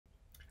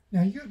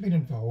Now, you've been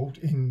involved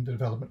in the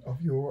development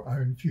of your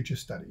own future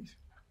studies,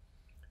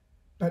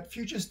 but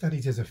future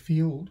studies as a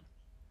field,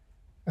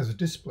 as a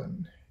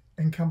discipline,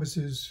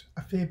 encompasses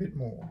a fair bit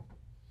more.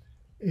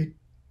 It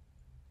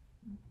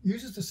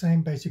uses the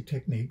same basic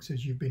techniques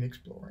as you've been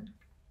exploring,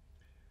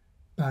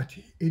 but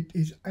it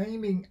is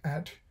aiming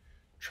at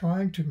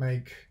trying to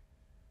make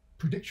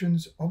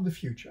predictions of the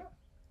future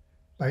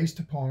based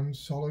upon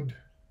solid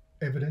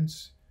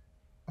evidence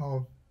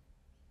of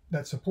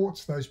that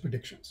supports those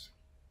predictions.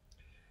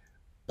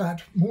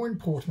 But more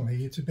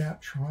importantly, it's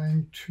about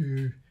trying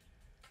to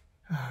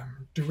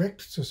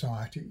direct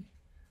society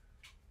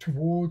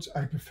towards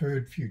a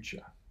preferred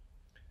future.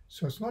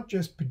 So it's not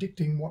just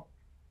predicting what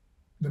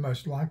the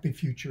most likely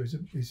future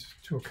is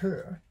to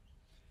occur,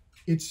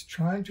 it's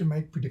trying to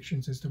make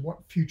predictions as to what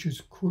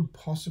futures could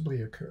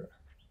possibly occur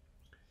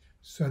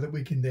so that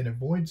we can then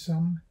avoid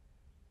some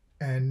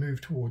and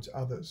move towards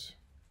others.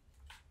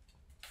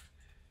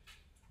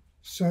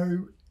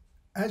 So,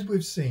 as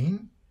we've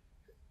seen,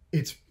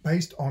 it's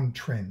based on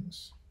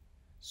trends.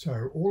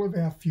 So all of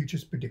our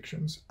futures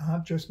predictions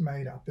aren't just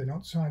made up. They're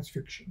not science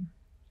fiction.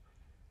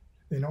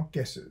 They're not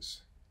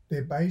guesses.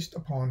 They're based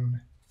upon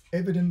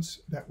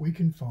evidence that we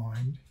can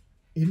find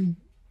in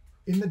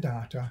the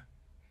data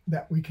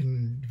that we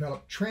can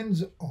develop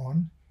trends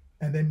on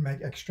and then make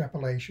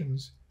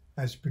extrapolations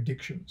as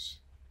predictions.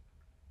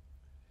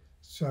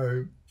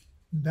 So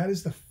that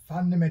is the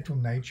fundamental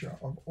nature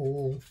of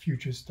all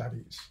future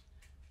studies,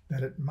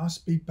 that it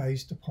must be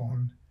based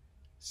upon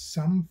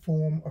some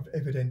form of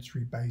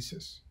evidentiary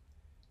basis.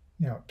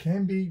 Now, it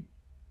can be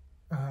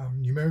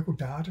numerical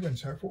data and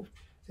so forth.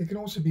 It can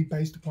also be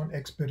based upon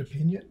expert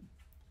opinion,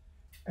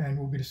 and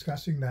we'll be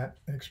discussing that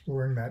and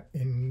exploring that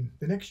in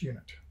the next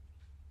unit.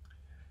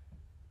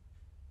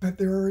 But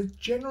there are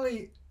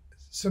generally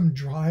some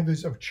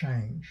drivers of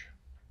change.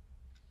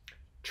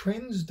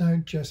 Trends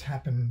don't just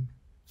happen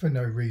for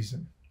no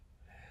reason.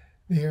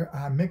 There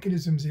are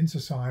mechanisms in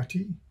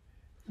society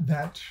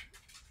that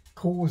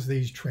cause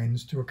these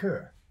trends to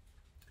occur.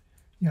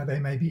 Now, they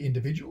may be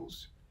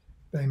individuals,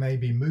 they may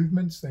be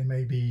movements, they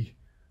may be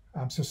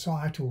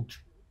societal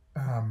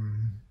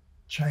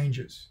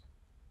changes.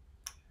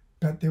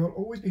 But there will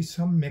always be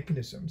some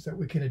mechanisms that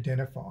we can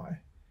identify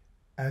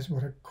as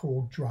what are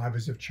called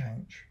drivers of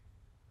change.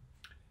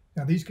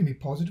 Now, these can be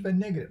positive and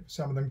negative.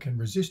 Some of them can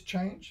resist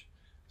change,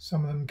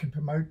 some of them can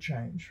promote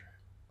change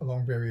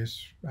along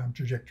various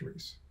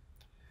trajectories.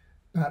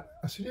 But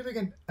a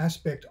significant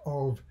aspect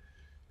of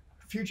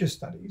future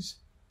studies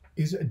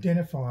is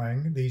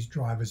identifying these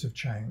drivers of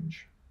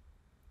change.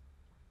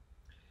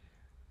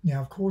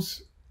 Now, of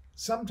course,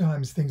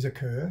 sometimes things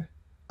occur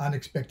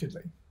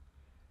unexpectedly,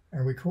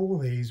 and we call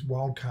these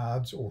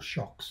wildcards or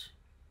shocks.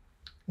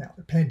 Now,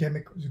 the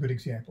pandemic was a good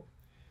example.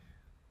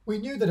 We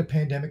knew that a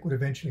pandemic would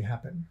eventually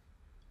happen.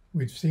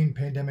 We've seen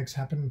pandemics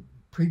happen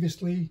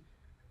previously,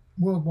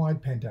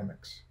 worldwide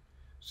pandemics.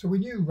 So we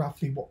knew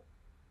roughly what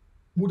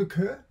would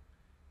occur,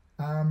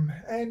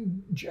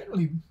 and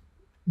generally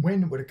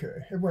when it would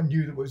occur. Everyone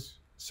knew there was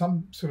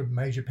some sort of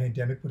major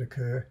pandemic would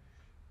occur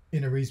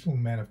in a reasonable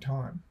amount of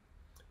time.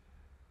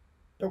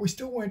 But we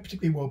still weren't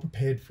particularly well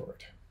prepared for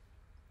it.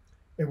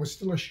 It was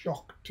still a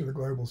shock to the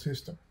global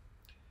system.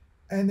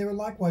 And there are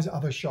likewise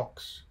other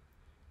shocks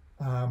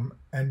and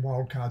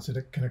wildcards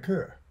that can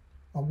occur.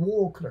 A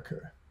war could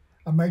occur.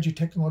 A major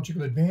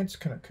technological advance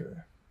can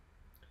occur.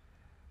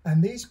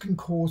 And these can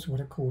cause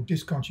what are called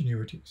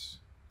discontinuities,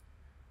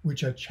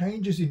 which are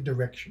changes in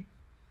direction.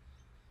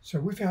 So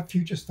with our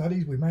future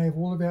studies, we may have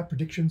all of our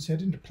predictions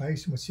set into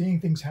place and we're seeing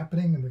things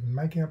happening, and we can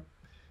make our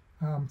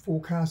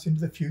forecasts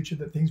into the future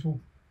that things will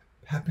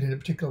happen in a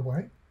particular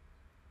way.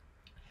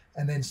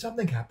 And then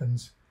something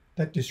happens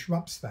that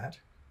disrupts that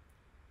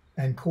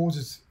and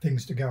causes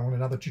things to go on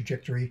another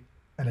trajectory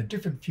and a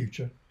different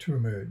future to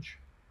emerge.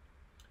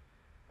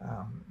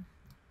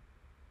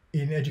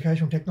 In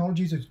educational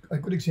technologies, a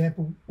good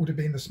example would have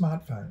been the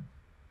smartphone.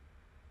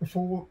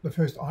 Before the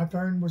first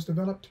iPhone was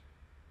developed,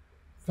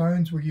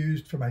 phones were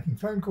used for making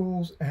phone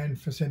calls and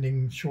for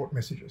sending short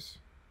messages,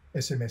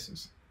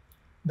 SMSs.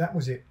 That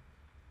was it.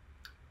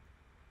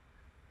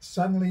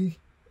 Suddenly,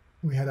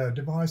 we had a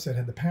device that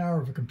had the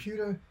power of a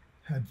computer,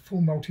 had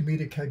full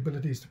multimedia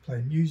capabilities to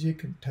play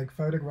music and take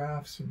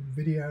photographs and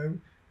video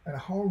and a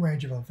whole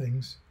range of other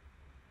things.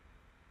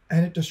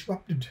 And it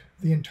disrupted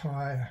the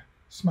entire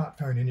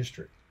smartphone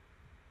industry.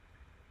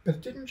 But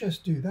it didn't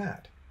just do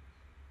that.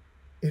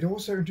 It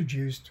also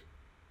introduced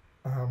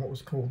what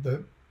was called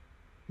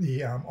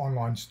the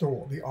online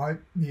store,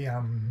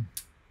 the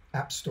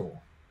app store.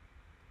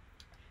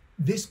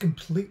 This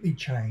completely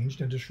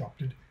changed and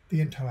disrupted the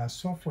entire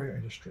software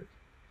industry.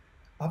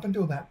 Up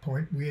until that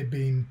point, we had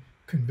been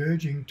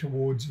converging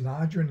towards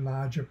larger and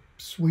larger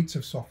suites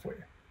of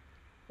software,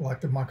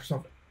 like the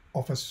Microsoft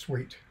Office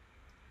suite.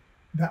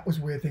 That was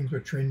where things were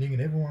trending,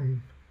 and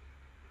everyone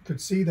could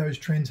see those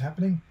trends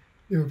happening.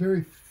 There were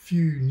very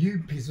few new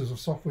pieces of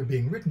software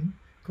being written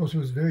because it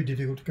was very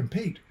difficult to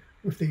compete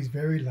with these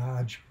very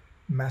large,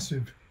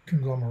 massive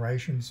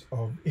conglomerations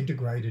of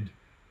integrated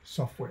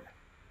software.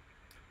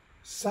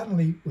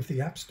 Suddenly, with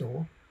the App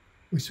Store,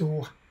 we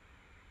saw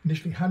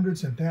initially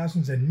hundreds and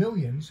thousands and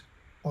millions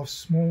of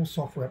small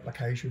software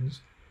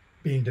applications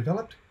being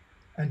developed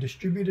and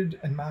distributed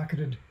and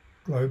marketed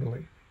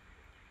globally.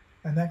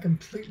 And that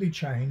completely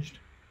changed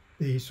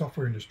the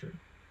software industry.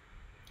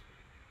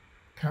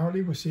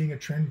 Currently, we're seeing a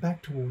trend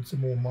back towards the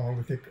more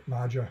monolithic,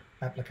 larger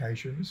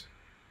applications.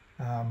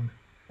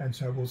 And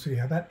so we'll see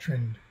how that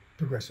trend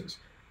progresses.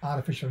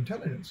 Artificial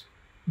intelligence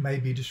may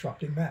be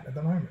disrupting that at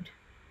the moment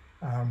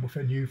with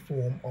a new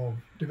form of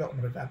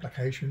development of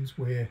applications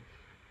where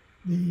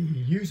the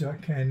user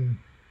can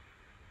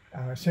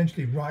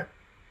essentially write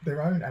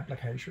their own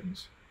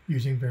applications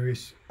using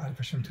various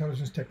artificial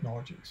intelligence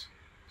technologies.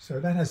 So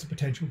that has the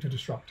potential to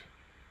disrupt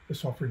the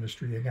software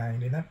industry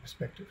again in that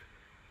perspective.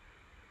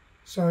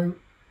 So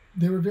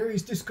there are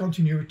various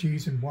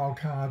discontinuities and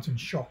wildcards and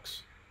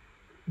shocks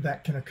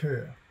that can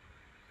occur.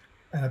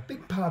 And a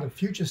big part of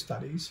future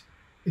studies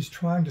is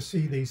trying to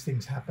see these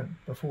things happen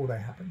before they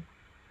happen.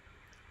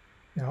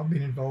 Now, I've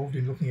been involved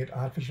in looking at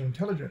artificial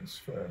intelligence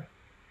for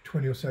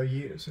 20 or so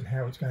years and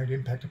how it's going to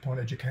impact upon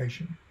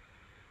education.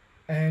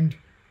 And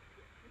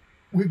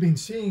we've been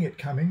seeing it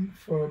coming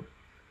for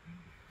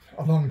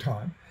a long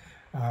time.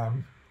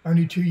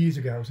 Only 2 years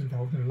ago, I was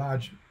involved in a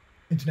large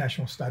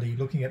international study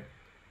looking at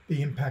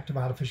the impact of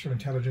artificial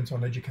intelligence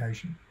on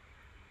education.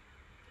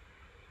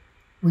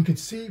 We could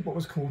see what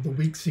was called the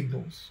weak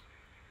signals,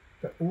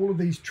 that all of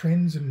these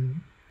trends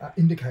and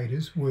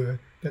indicators were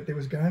that there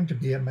was going to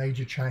be a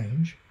major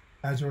change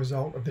as a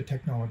result of the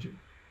technology.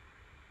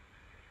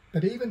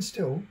 But even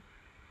still,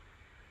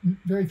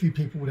 very few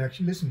people would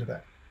actually listen to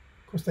that.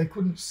 Of course, they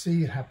couldn't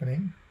see it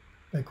happening.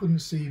 They couldn't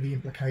see the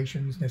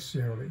implications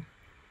necessarily.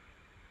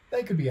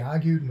 They could be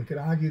argued, and we could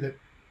argue that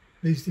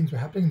these things were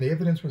happening, the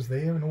evidence was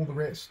there and all the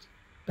rest,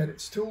 but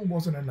it still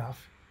wasn't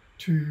enough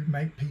to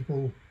make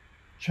people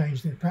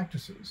change their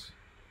practices.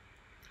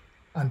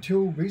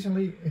 Until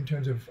recently, in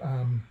terms of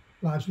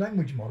large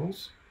language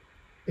models,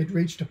 it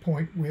reached a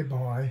point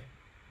whereby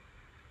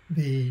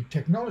the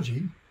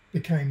technology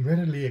became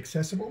readily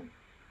accessible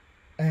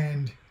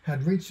and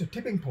had reached a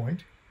tipping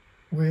point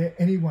where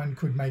anyone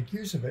could make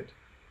use of it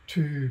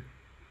to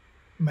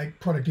make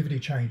productivity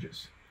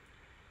changes.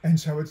 And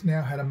so it's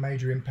now had a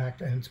major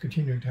impact, and it's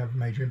continuing to have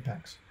major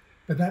impacts.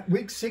 But that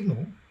weak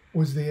signal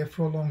was there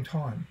for a long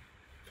time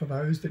for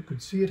those that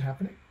could see it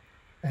happening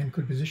and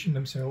could position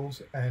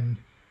themselves and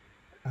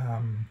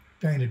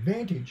gain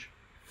advantage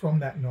from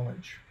that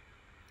knowledge.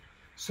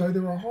 So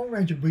there are a whole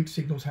range of weak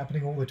signals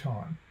happening all the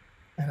time.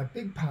 And a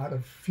big part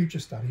of future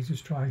studies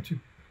is trying to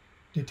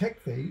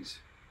detect these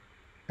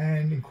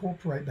and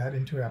incorporate that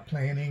into our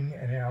planning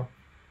and our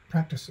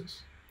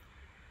practices.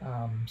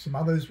 Some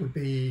others would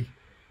be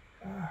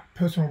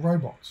personal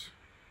robots.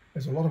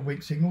 There's a lot of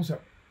weak signals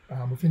that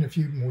within a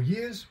few more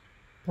years,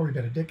 probably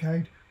about a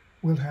decade,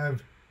 we'll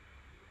have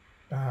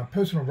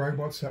personal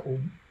robots that will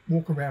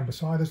walk around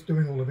beside us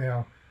doing all of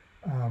our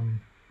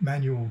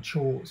manual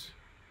chores.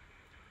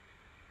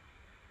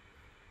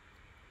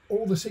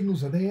 All the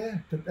signals are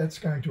there that that's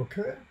going to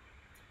occur.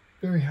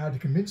 Very hard to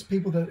convince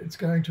people that it's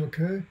going to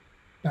occur,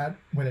 but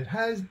when it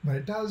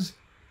does,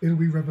 it'll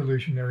be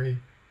revolutionary,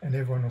 and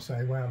everyone will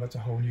say, wow, that's a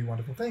whole new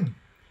wonderful thing.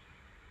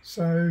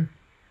 So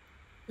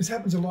this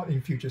happens a lot in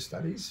future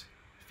studies.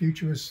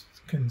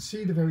 Futurists can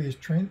see the various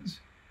trends,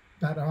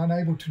 but are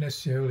unable to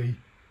necessarily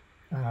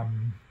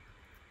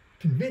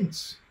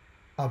convince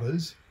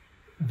others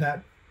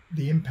that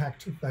the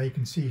impact that they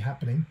can see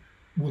happening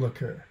will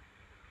occur.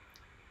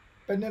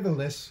 But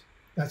nevertheless,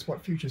 that's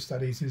what future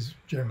studies is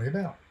generally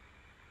about.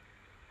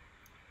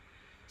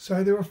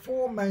 So there are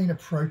four main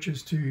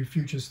approaches to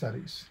future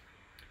studies.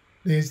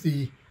 There's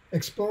the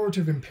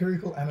explorative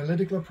empirical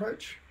analytical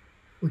approach,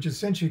 which is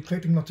essentially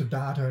collecting lots of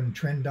data and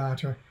trend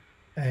data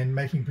and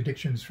making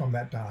predictions from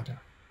that data.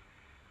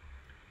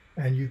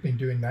 And you've been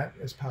doing that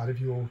as part of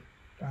your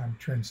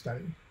trend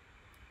study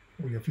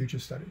or your future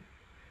study.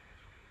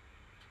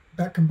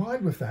 But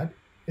combined with that,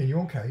 in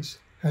your case,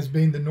 has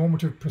been the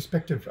normative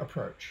prospective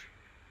approach,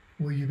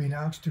 where you've been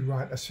asked to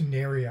write a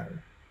scenario,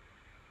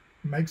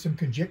 make some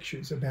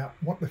conjectures about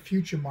what the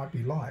future might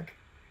be like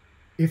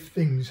if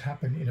things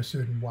happen in a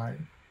certain way.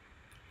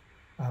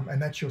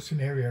 And that's your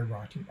scenario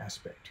writing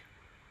aspect.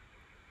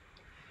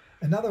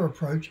 Another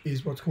approach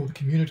is what's called the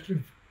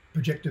communicative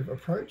projective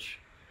approach,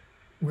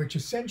 which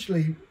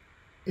essentially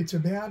it's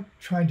about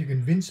trying to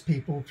convince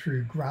people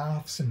through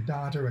graphs and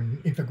data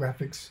and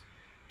infographics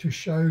to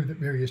show that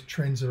various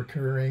trends are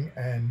occurring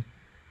and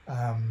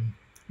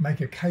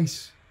make a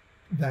case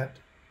that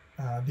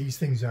these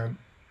things are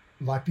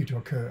likely to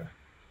occur.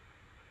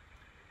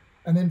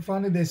 And then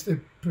finally, there's the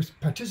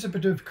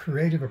participative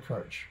creative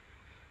approach.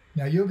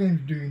 Now, you're going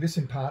to be doing this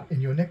in part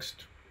in your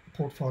next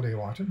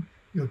portfolio item,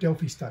 your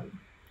Delphi study,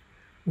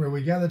 where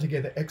we gather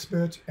together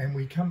experts and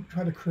we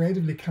try to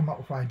creatively come up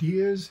with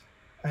ideas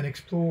and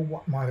explore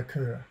what might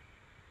occur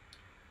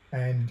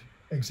and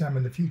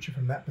examine the future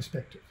from that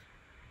perspective.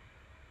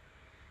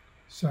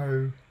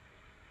 So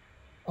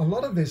a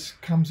lot of this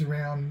comes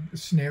around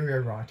scenario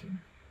writing,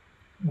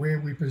 where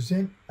we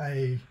present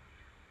a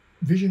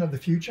vision of the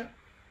future,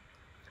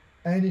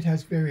 and it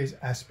has various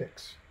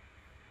aspects.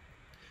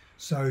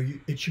 So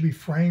it should be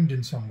framed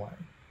in some way.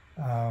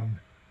 Are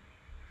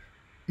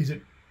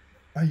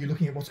you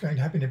looking at what's going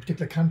to happen in a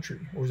particular country,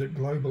 or is it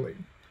globally?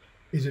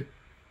 Is it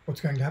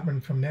what's going to happen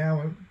from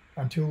now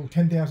until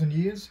 10,000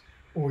 years,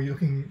 or are you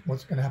looking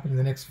what's going to happen in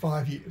the next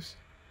 5 years?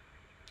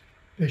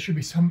 There should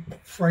be some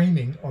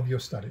framing of your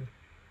study.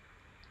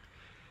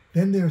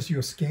 Then there's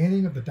your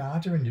scanning of the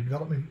data and your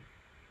development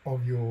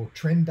of your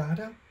trend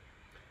data.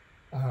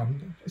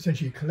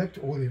 Essentially, collect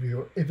all of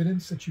your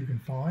evidence that you can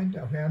find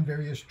around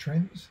various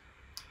trends.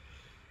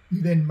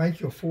 You then make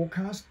your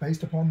forecast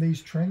based upon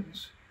these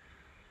trends,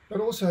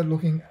 but also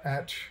looking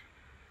at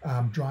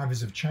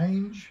drivers of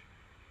change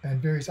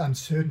and various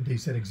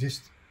uncertainties that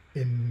exist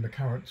in the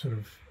current sort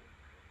of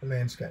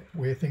landscape,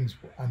 where things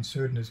are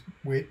uncertain as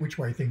which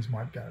way things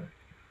might go.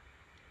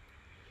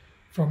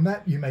 From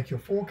that, you make your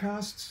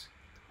forecasts,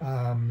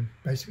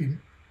 basically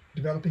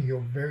developing your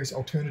various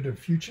alternative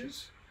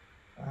futures.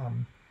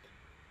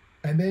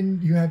 And then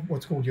you have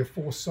what's called your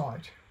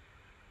foresight,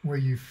 where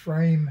you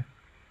frame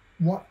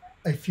what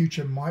a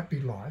future might be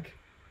like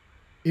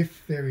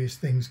if various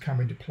things come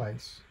into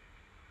place.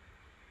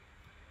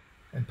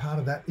 And part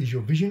of that is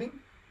your visioning,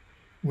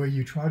 where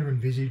you try to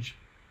envisage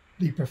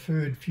the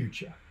preferred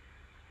future.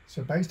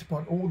 So based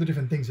upon all the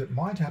different things that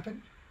might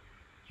happen,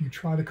 you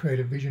try to create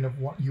a vision of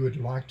what you would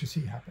like to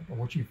see happen, or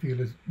what you feel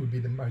would be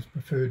the most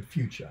preferred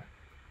future.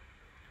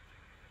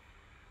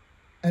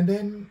 And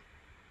then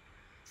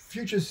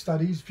futures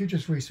studies,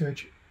 futures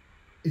research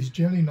is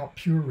generally not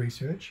pure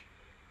research.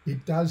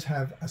 It does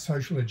have a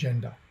social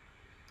agenda.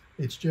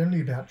 It's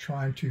generally about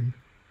trying to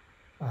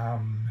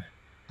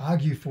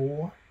argue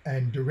for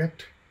and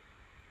direct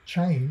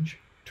change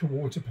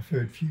towards a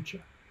preferred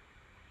future.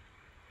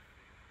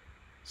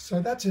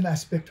 So that's an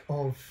aspect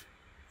of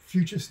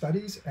future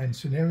studies and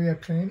scenario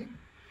planning.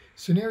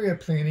 Scenario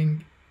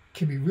planning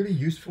can be really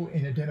useful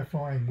in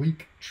identifying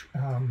weak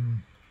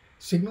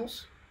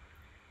signals,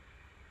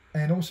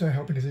 and also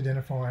helping us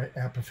identify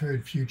our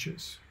preferred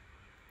futures.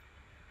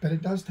 But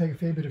it does take a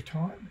fair bit of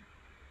time,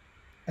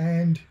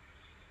 and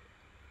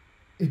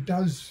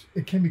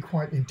it can be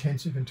quite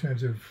intensive in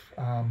terms of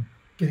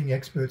getting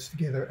experts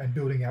together and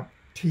building up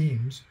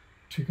teams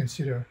to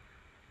consider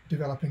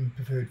developing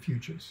preferred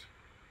futures.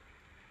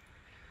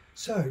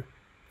 So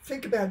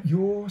think about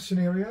your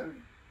scenario,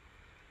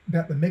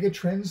 about the mega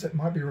trends that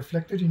might be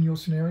reflected in your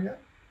scenario,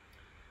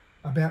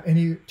 about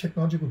any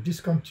technological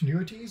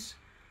discontinuities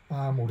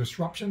or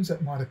disruptions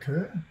that might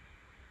occur,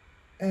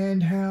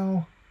 and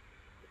how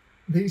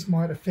these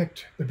might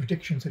affect the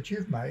predictions that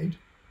you've made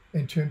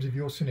in terms of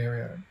your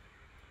scenario.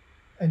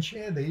 And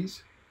share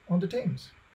these onto Teams.